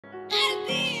My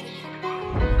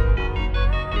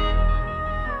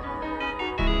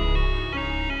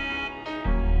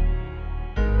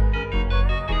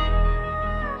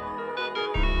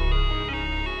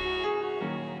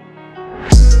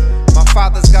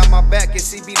father's got my back,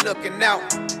 yes, he be looking out.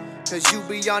 Cause you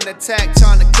be on attack,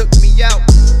 trying to cook me out.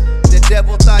 The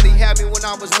devil thought he had me when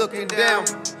I was looking down.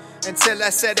 Until I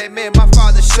said amen, my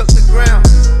father shook the ground.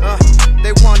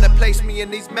 They wanna place me in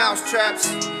these mouse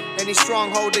traps. Any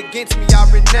stronghold against me, I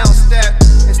renounce that.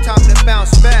 It's time to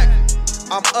bounce back.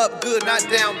 I'm up good, not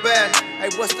down bad. Hey,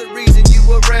 what's the reason you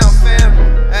around,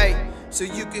 fam? Hey, so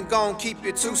you can go and keep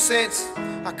your 2 cents.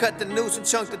 I cut the noose and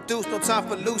chunk the deuce, no time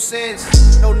for loose ends.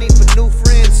 No need for new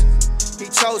friends. He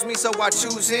chose me, so I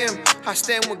choose him. I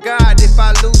stand with God if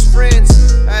I lose friends.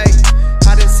 Hey,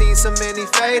 I done seen so many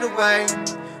fade away.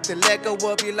 Then let go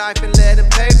of your life and let him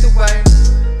pave the way.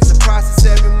 It's a process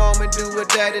every moment, do it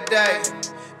day to day.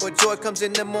 But joy comes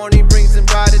in the morning, brings them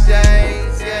brighter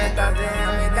days. Yeah. They thought they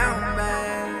had me down,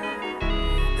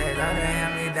 man. They thought they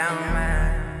had me down,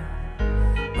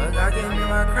 man. But God gave me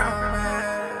my crown,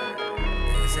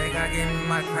 man. They say God gave me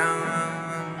my crown.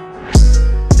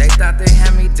 They thought they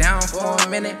had me down for a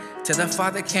minute, till the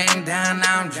Father came down.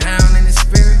 Now I'm drowning in the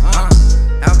spirit.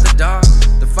 Out the dark,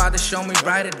 the Father showed me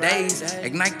brighter days.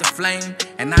 Ignite the flame,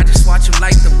 and I just watch him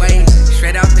light the way.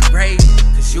 Straight out the grave,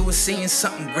 cause you were seeing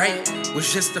something great.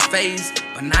 Was just a phase,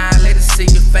 but now I let it see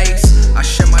your face. I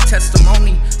share my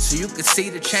testimony, so you can see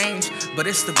the change. But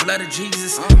it's the blood of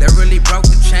Jesus that really broke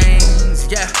the chains.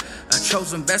 Yeah, a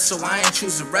chosen vessel, I ain't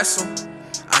choose to wrestle.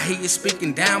 I hear you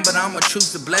speaking down, but I'ma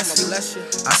choose to bless you.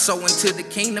 I sow into the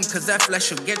kingdom, cause that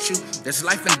flesh will get you. There's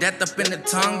life and death up in the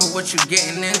tongue, but what you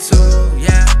getting into?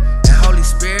 Yeah, the Holy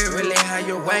Spirit really had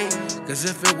your way. Cause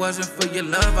if it wasn't for your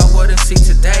love, I wouldn't see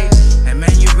today. And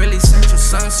man, you really sent your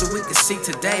son so we could see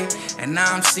today. And now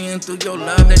I'm seeing through your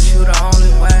love that you the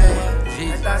only way.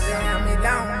 Jesus. They thought they had me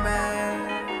down,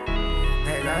 man.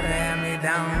 They thought they had me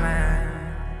down, man.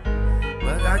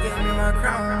 But God gave me my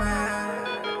crown, man.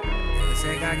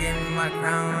 Say God gave me my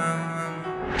crown.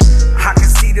 I can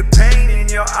see the pain in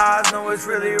your eyes, know it's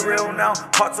really real now.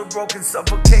 Hearts are broken,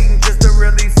 suffocating just to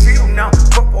really feel now.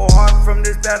 Purple heart from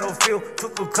this battlefield,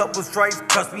 took a couple strikes.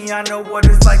 Trust me, I know what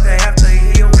it's like to have to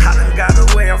heal. I done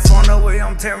got away, I'm on the way,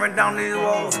 I'm tearing down these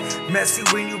walls. Messy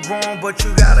when you grown, but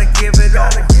you gotta give it all.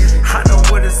 I know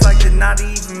what it's like to not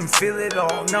even feel it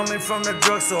all. Numbing from the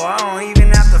drugs, so I don't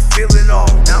even have to feel it all.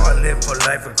 Now I live for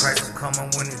life, and Christ is coming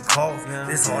when he calls.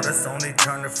 This heart is only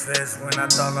turned to flesh when I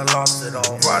thought I lost it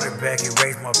all. Brought it back,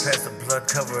 erased my past, the blood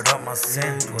covered up my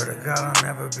sin. Swear to God I'll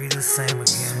never be the same again.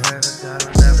 Swear to God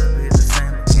I'll never be the same.